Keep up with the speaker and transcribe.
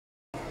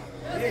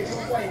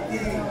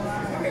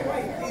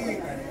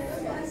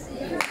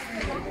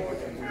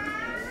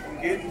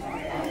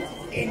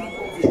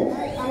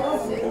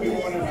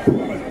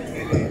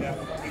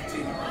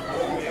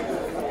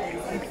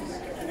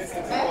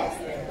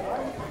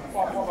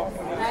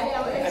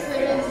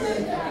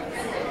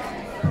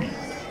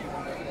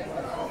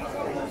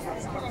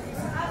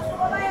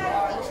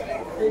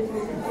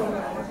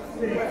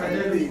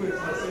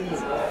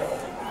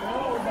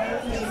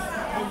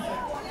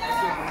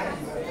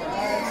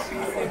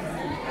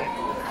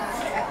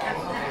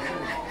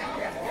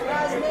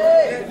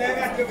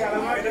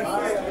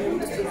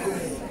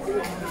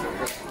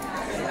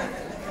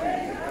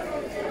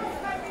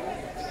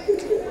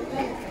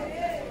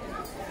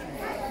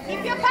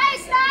Keep your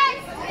pace,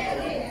 Dave!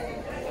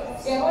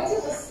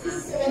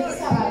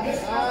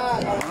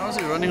 Why was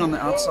he running on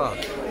the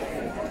outside?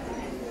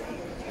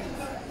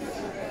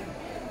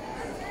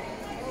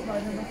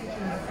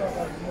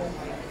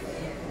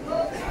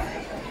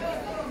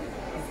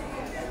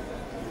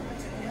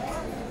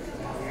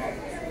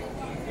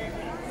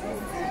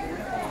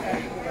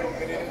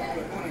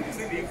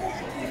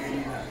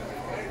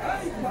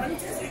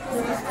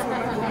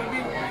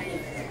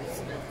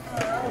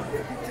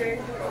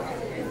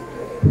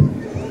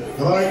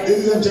 Right,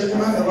 ladies and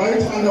gentlemen,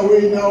 right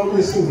underway now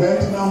is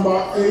event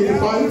number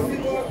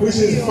 85, which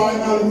is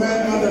final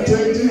men under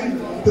 20,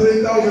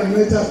 3,000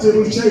 meter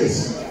steeple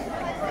chase.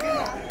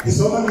 It's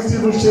all the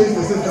steeple chase,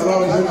 this is the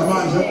lounge in the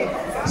manager.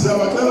 So,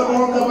 I tell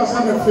about the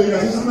Basana figure,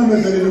 this is the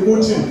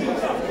Gucci.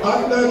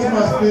 Athletes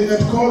must be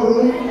at call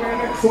room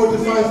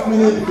 45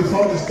 minutes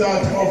before the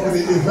start of the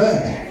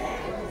event.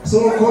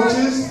 So,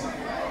 coaches,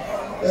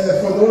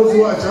 for those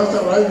who are just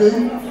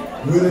arriving,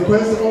 we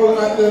request all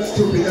athletes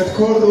to be at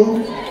call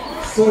room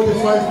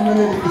 45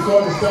 minutes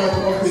before the start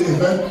of the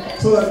event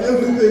so that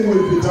everything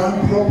will be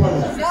done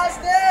properly.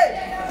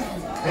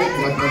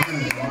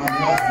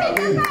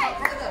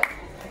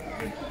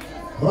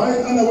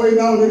 Right underway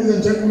now, ladies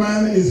and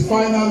gentlemen, is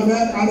final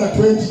men under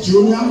 20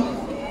 junior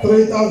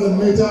 3,000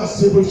 meter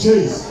steeple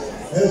chase.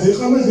 I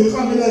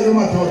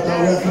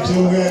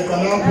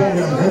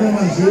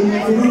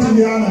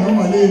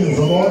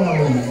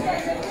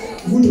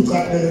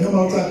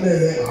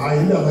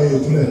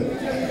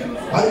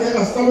get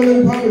a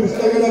stumbling public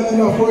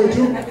number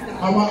 42.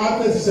 I'm an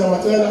athletes in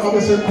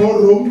call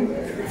room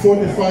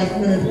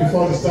 45 minutes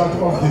before the start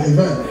of the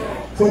event.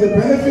 For the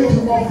benefit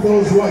of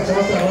those who are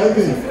just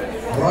arriving,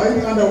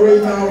 right underway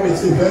now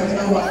is event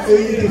number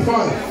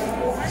 85.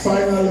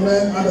 Final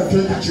men under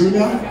 20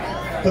 junior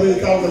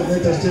 3,000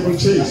 meter steeple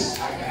chase.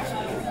 How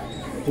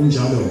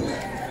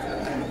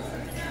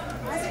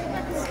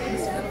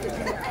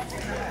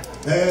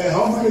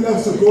many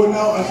laps to go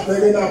now?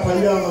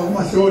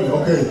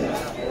 Okay.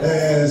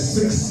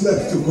 6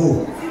 left to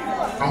go.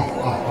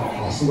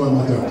 Super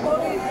matter.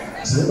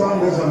 Seven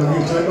days on the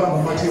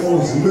Chaiba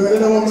materials. We will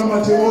never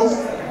materials.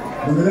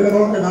 We will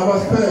never have a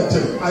spare.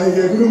 I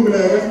get gloom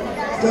there.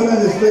 Tell us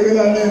this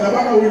regular name.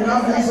 About we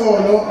not be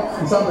solo.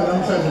 Something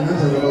I'm trying to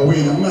mention about we.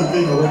 I'm not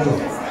thinking about it.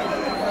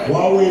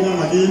 While we know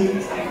again,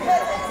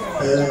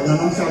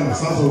 I'm saying,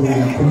 Sasso, we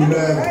are coming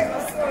there.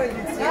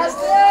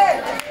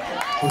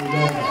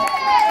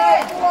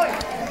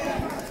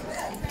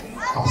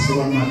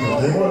 Absolutely not.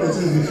 They want to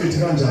say the feet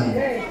can't.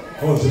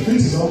 Oh, the feet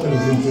is open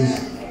as in this.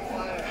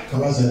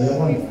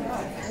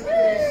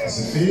 It's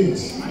the feet.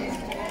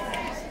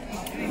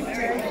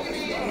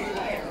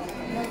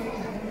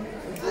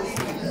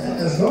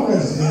 As long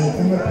as the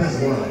women plays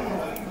well,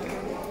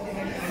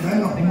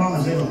 men of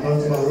managing a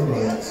cultural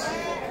rights.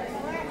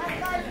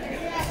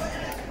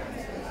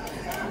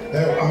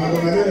 I'm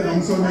going to get an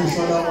answer in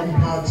Shala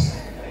part.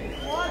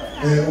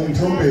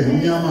 Tombe,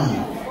 Nyaman.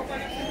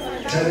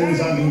 Challenge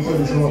and for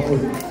the show for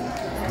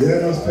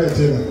there was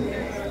Peter.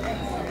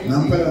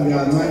 Nampel and the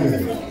Anway.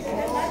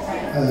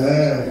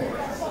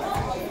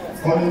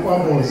 Calling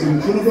Pambos,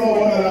 you should go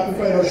on a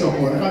lapel shop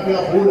or not be a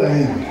hold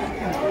in.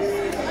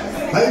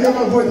 I get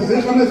my voice,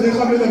 they come in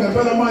and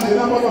better man, the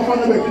number of fun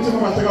of the kitchen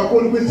must take a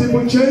call with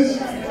simple chase.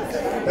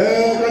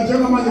 The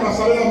gentleman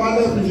Masala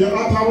Mother, the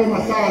Atawa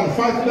Masala,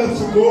 5 left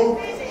to go.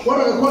 What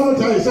I call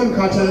it, I send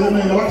catcher,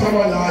 and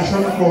whatever I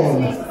shall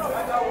call.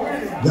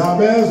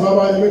 Jabez,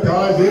 Baba, they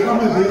come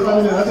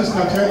and let us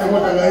catch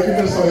what I like in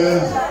the soil.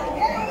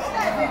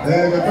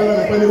 The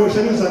fellow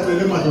is at the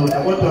limit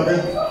of what I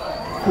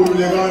could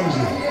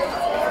leganji.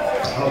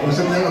 I was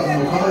saying, I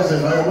want to say,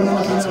 I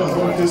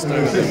want to say,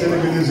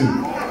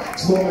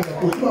 small and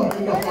put one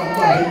in the fun.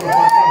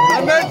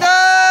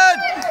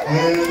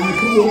 And you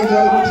could go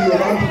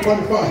around to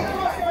qualify.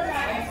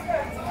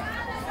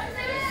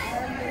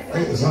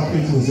 It's happy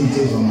to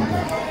see on my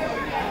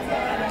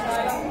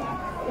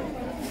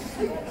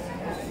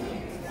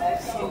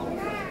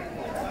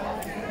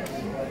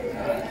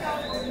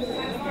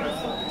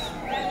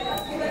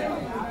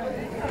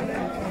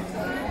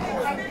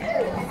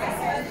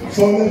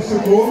So let's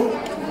go.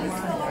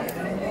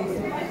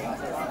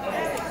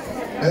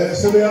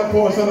 So we are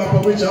posting up a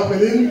which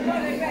happening.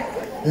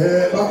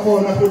 Back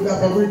on a put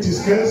up a which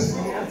is case.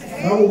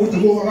 Now we go to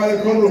go to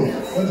the room.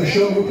 On the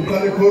show, we go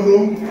to the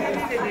room.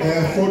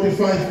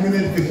 45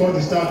 minutes before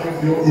the start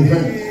of your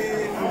event.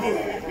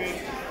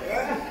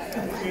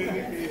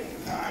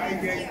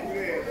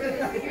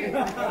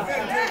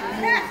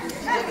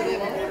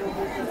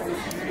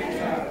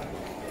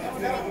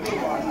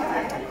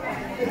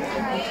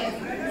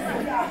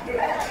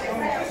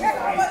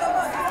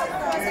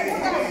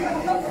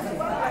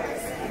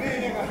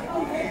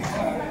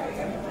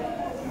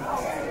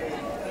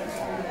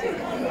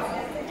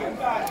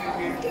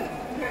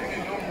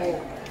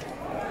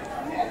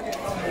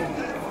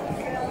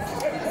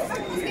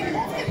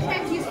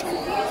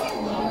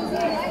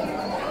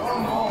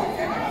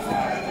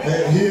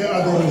 Here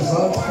are the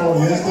results for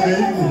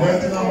yesterday,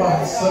 event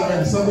number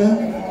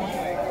 77,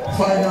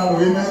 final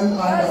women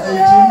under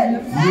 18,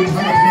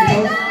 U20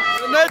 meters.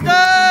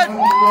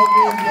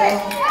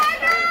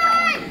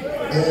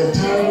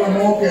 Tyler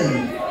Morgan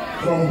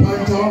from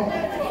Python,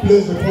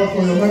 please report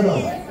for your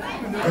medal.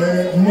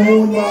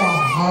 Mola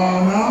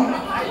Hana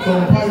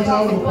from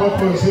Python, report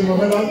for your silver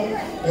medal.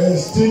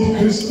 Steve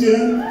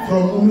Christian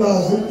from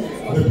Umlazi,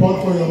 report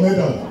for your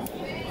medal.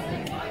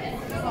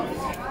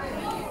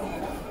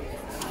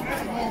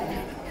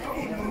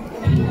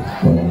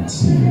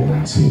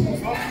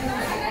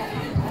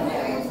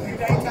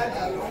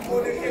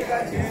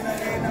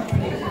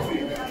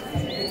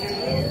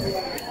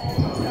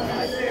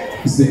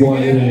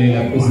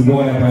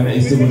 Isiboya pana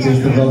Steeple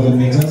Chase 2,000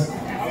 meters.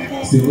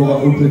 Siboya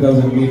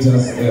 3,000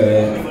 meters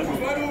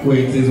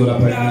weights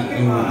lapha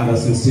under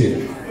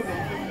 16.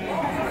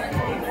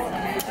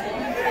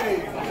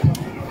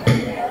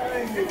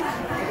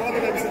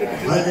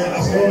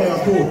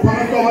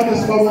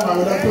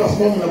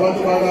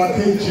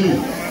 KG,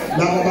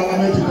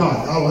 medical.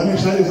 Our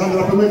initial is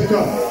under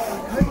medical.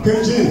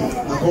 KG,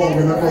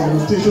 the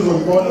stations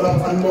on board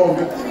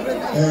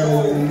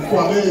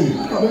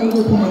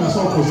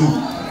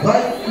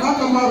right,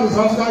 now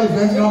results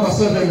event number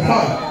 75.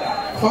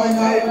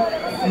 Final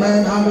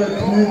men 100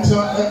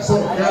 meter,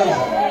 girls.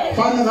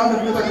 Final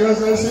 100 meter girls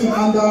racing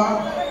under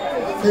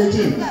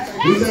 18.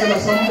 These are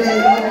some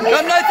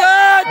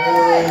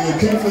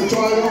King for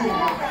trial.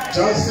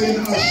 Justin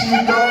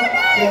Ashika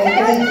from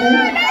Oku.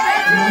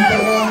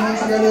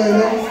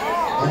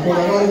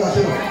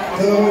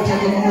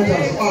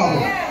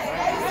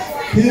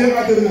 Here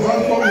are the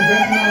results for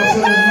event number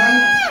 79.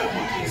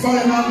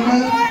 Final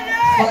men,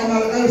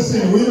 final LC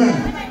women.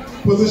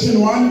 Position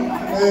 1,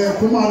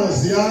 Kumar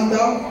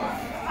Zianda,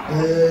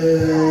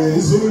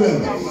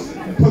 Zululand.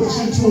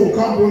 Position 2,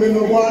 Kambuli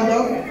Nwanda.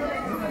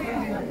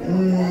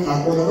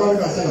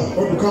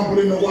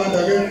 Kambuli Nwanda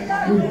again,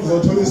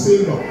 Zotoli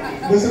Silva.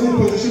 The second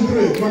position 3,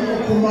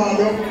 Kumar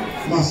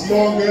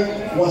Maslonge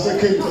was a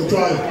king to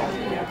try.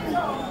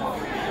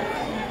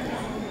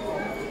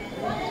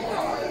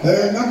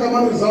 Nakama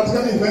results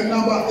event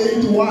number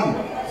 81,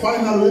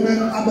 final women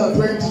under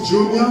 20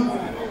 junior,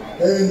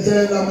 and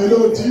then a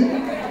Melody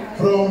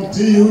from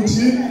DUT,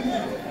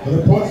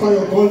 report for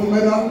your gold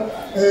medal.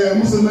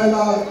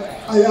 Musimela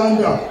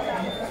Ayanda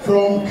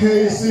from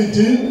KCD,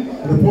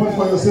 report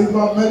for your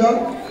silver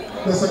medal.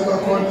 The second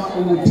corner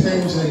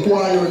Utenje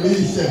Kwayo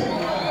Lise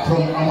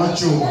from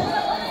Amachuba.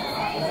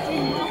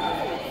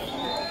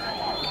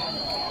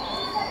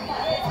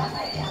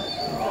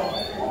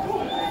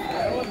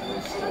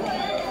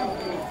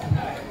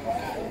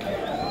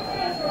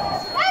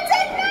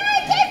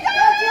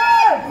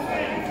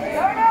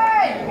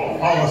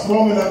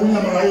 Small that we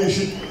have a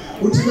issue.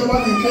 Would you go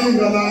back and came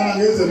down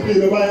and get a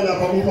big by the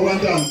Papu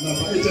Lantan?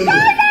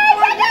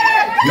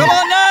 Come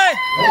on, Nate!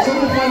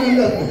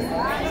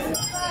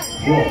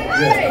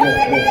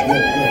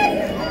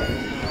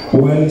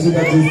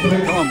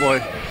 Come on, boy.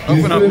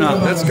 Open up now.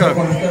 Let's go. Come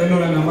on.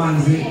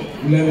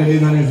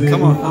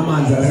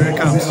 Here it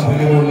comes.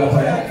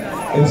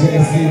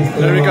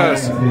 There he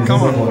goes.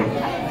 Come on.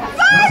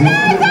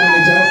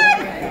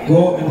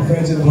 Go and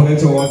fetch and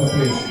collect your water,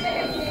 please.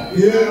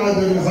 Here are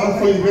the results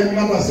for event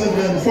number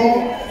 74.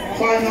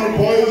 Final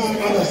boys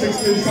under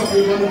 16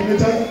 sub-100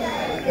 meters.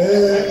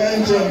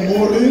 Angel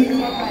Mori.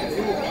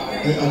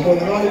 I'm going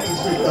to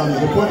speak down.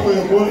 Report for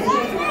your goal.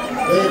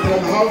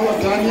 Tranhauer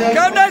Daniel.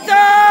 Come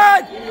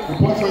Nathan!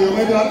 Report for your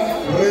medal.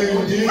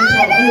 Randy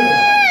Chavir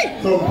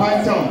from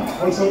Pinetown.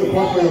 Also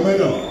report for your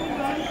medal.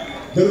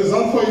 The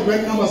result for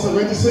event number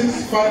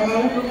 76.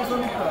 Final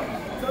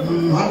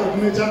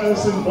 100 meter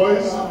Elsin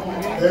boys.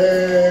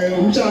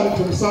 Mchali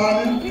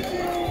Tumsani.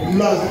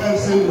 Mlazi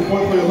LC,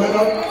 report for your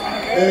medal.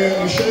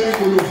 Michelle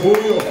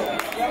Uluvoyo,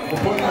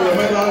 report for your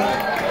medal.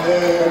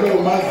 Hello,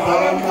 Mazda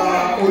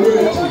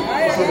Olueti,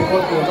 also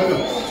report for your medal.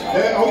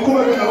 I'll come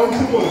again around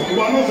Steeple. You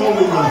are not all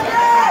with me.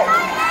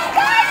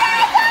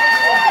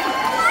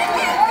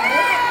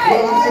 You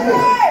are not Steeple.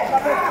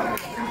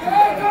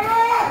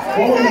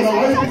 What will you know?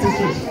 Why is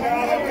it?